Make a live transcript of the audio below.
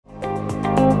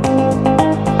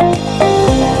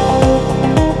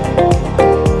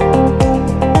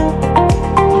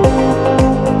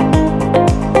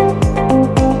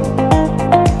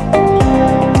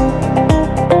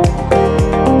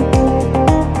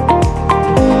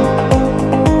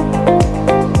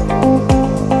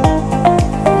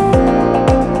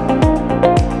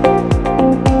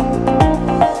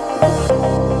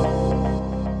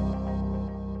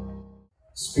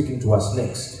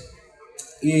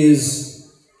He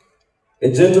is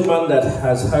a gentleman that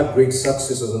has had great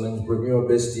success as an entrepreneur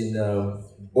based in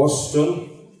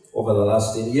Boston over the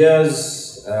last 10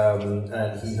 years,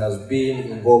 and he has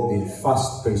been involved in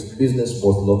fast-paced business,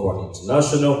 both local and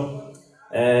international.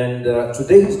 And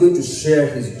today he's going to share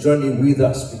his journey with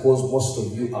us, because most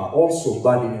of you are also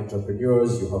budding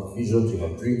entrepreneurs. You have visions, you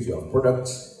have dreams, you have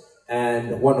products.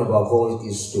 And one of our goals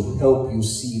is to help you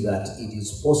see that it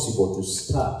is possible to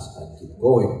start and keep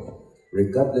going,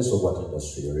 regardless of what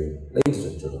industry you're in. Ladies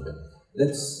and gentlemen,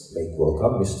 let's make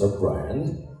welcome Mr.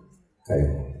 Brian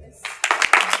Kayongo.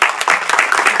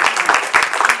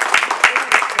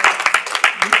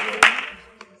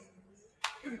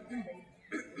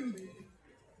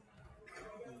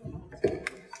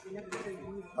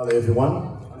 Hello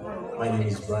everyone, my name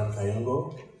is Brian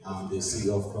Kayongo. I'm the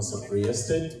CEO of Concept Real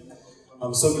Estate.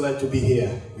 I'm so glad to be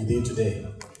here with you today.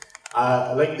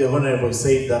 Like the Honorable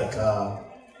said that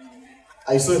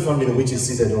I saw a family which is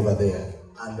seated over there,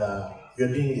 and you're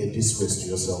doing a disgrace to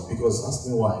yourself, because ask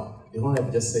me why. The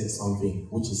Honorable just said something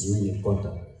which is really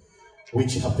important,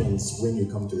 which happens when you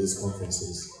come to these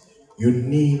conferences. You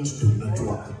need to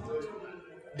network.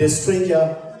 The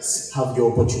strangers have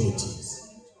your opportunities.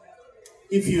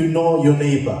 If you know your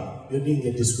neighbor, you're doing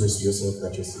a disgrace to yourself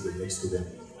that you're sitting next to them.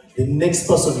 The next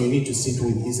person you need to sit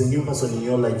with is a new person in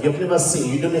your life. You've never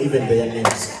seen, you don't know even their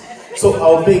names. So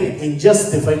I'll beg, in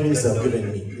just the 5 minutes I've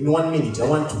given me, in 1 minute, I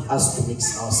want us to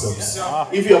mix ourselves.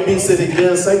 If you have been sitting the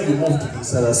other side, you move to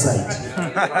this other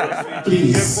side.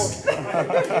 Please.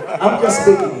 I'm just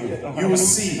begging you. You will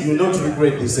see, you will not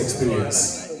regret this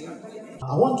experience.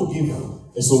 I want to give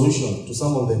a solution to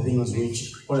some of the things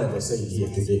which I was saying here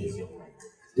today.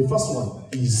 The first one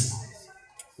is,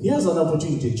 here's an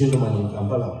opportunity, a gentleman in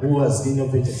Kampala who has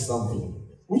innovated something,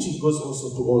 which it goes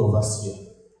also to all of us here.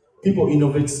 People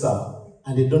innovate stuff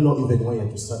and they don't know even where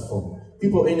to start from.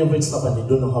 People innovate stuff and they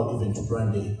don't know how even to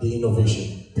brand the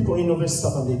innovation. People innovate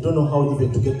stuff and they don't know how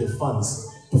even to get the funds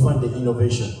to fund the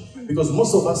innovation. Because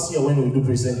most of us here, when we do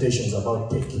presentations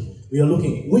about tech, we are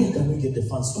looking, where can we get the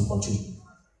funds to continue?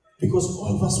 Because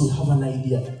all of us will have an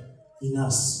idea in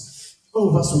us. All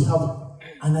of us will have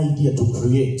an idea to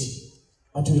create.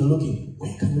 But we are looking,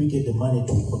 where can we get the money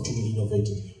to continue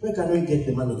innovating? Where can we get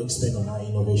the money to expand on our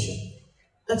innovation?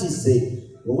 That is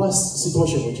the worst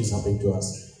situation which is happening to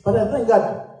us. But I thank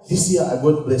God, this year I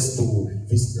got blessed to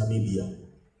visit Namibia.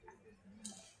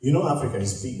 You know, Africa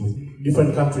is big with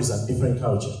different countries and different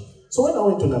culture. So when I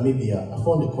went to Namibia, I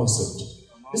found a concept.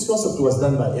 This concept was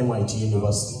done by MIT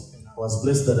University. I was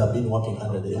blessed that I've been working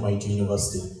under the MIT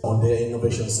University on their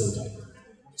innovation center.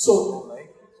 So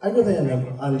I go there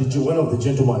and one of the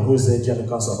gentlemen who is the general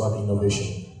counsel about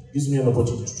innovation gives me an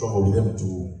opportunity to travel with them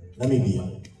to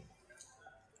Namibia.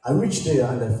 I reached there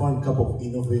and I found a couple of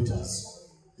innovators.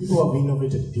 People have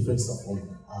innovated different stuff from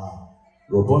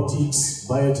robotics,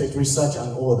 biotech research,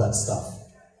 and all that stuff.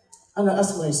 And I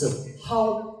asked myself,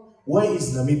 why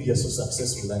is Namibia so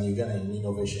successful than Uganda in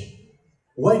innovation?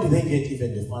 Why do they get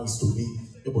even the funds to be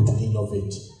able to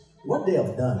innovate? What they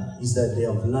have done is that they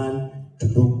have learned to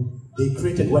do, they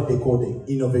created what they call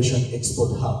the Innovation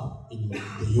Export Hub in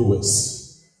the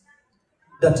US.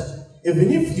 That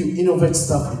even if you innovate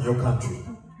stuff in your country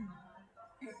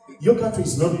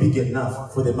is not big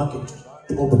enough for the market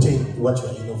to obtain what you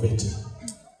are innovating.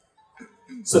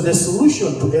 So the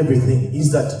solution to everything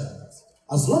is that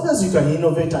as long as you can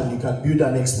innovate and you can build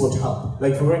an export hub,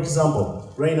 like for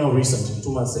example, right now recently,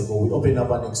 2 months ago, we opened up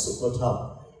an export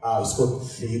hub. It's called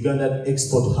the Uganda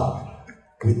Export Hub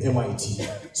with MIT.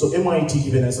 So MIT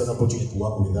given us an opportunity to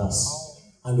work with us.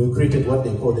 And we created what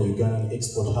they call the Ugandan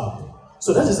Export Hub.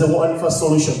 So that is the one first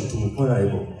solution to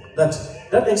Honorable.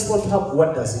 That export hub,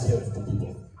 what does it help to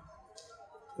people?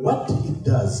 What it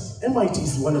does, MIT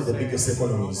is one of the biggest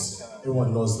economies.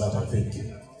 Everyone knows that, I think.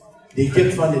 They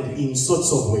get funded in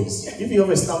sorts of ways. If you have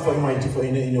a stamp for MIT for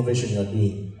any innovation you are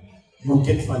doing, you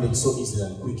get funded so easily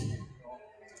and quickly.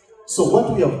 So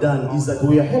what we have done is that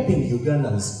we are helping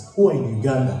Ugandans who are in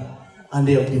Uganda, and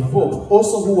they have developed,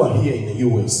 also who are here in the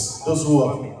US. Those who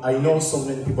are, I know so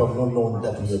many people have not known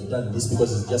that we have done this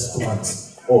because it's just 2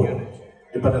 months old,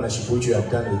 the partnership which we have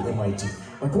done with MIT.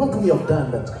 But what we have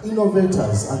done, that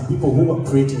innovators and people who are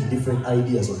creating different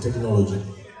ideas or technology,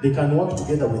 they can work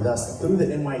together with us through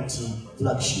the MIT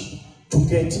flagship to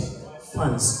get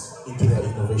funds into their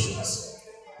innovations.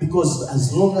 Because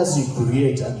as long as you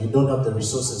create and you don't have the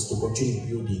resources to continue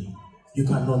building, you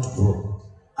cannot grow.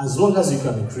 As long as you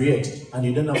can create and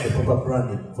you don't have the proper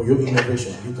branding for your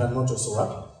innovation, you cannot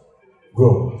also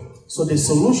grow. So the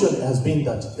solution has been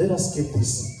that let us get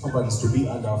these companies to be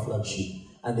under our flagship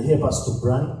and help us to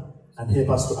brand and help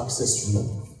us to access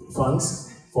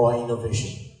funds for our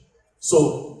innovation.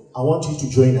 So I want you to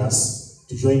join us,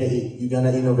 to join the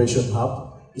Uganda Innovation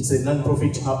Hub. It's a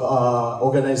non-profit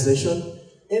organization.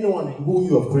 Anyone who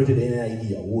you have created any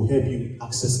idea will help you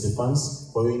access the funds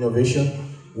for your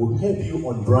innovation, will help you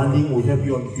on branding, will help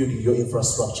you on building your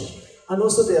infrastructure. And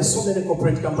also there are so many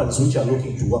corporate companies which are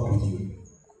looking to work with you.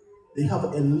 They have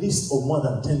a list of more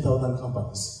than 10,000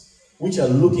 companies which are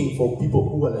looking for people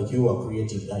who are like you are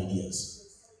creating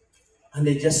ideas. And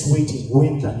they're just waiting,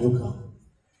 when can you come?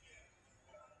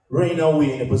 Right now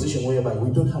we're in a position whereby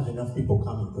we don't have enough people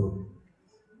coming through.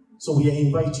 So we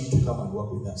invite you to come and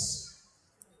work with us,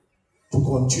 to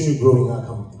continue growing our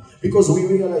company. Because we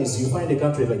realize you find a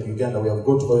country like Uganda, we have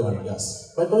got oil and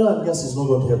gas. But oil and gas is not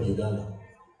going to help Uganda.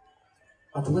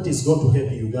 But what is going to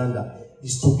help Uganda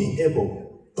is to be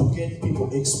able to get people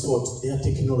export their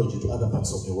technology to other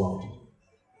parts of the world.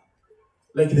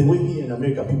 Like the way here in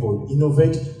America, people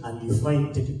innovate and you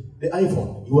find the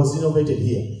iPhone, it was innovated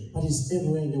here, but it's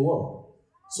everywhere in the world.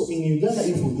 So in Uganda,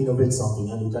 if we innovate something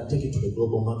and we can take it to the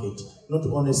global market, not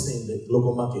only stay in the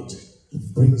global market,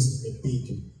 it brings a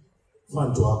big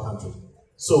fund to our country.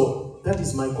 So that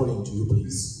is my calling to you,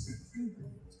 please.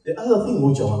 The other thing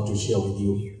which I want to share with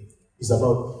you is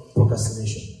about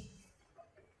procrastination.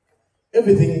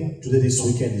 Everything today this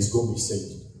weekend is going to be said.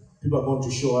 People are going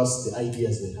to show us the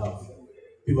ideas they have.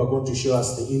 People are going to show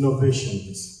us the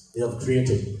innovations they have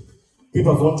created.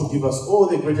 People are going to give us all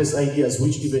the greatest ideas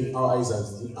which even our eyes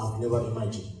have never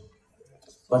imagined.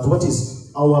 But what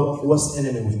is our worst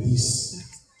enemy with this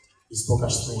is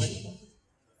procrastination.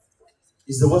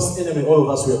 It's the worst enemy all of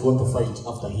us we are going to fight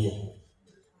after here.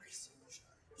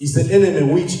 It's the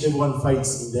enemy which everyone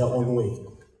fights in their own way.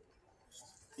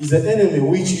 It's the enemy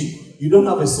which you don't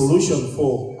have a solution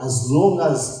for as long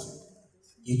as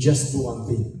you just do one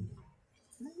thing.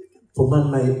 For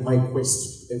my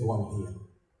quest to everyone here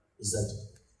is that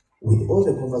with all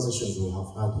the conversations we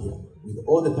have had here, with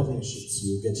all the partnerships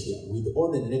you get here, with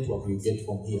all the network you get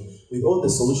from here, with all the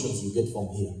solutions you get from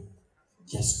here,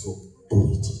 just go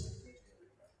do it.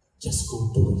 Just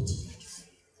go do it.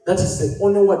 That is the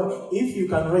only one. If you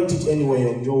can write it anywhere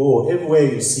on your wall, everywhere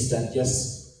you sit and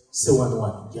just say one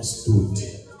word, just do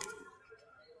it.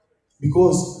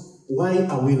 Because why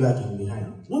are we lagging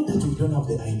behind? Not that we don't have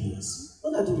the ideas.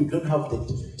 Not that we don't have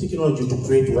the technology to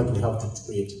create what we have to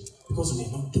create, because we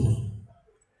are not doing.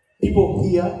 People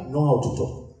here know how to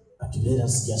talk, but let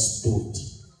us just do it.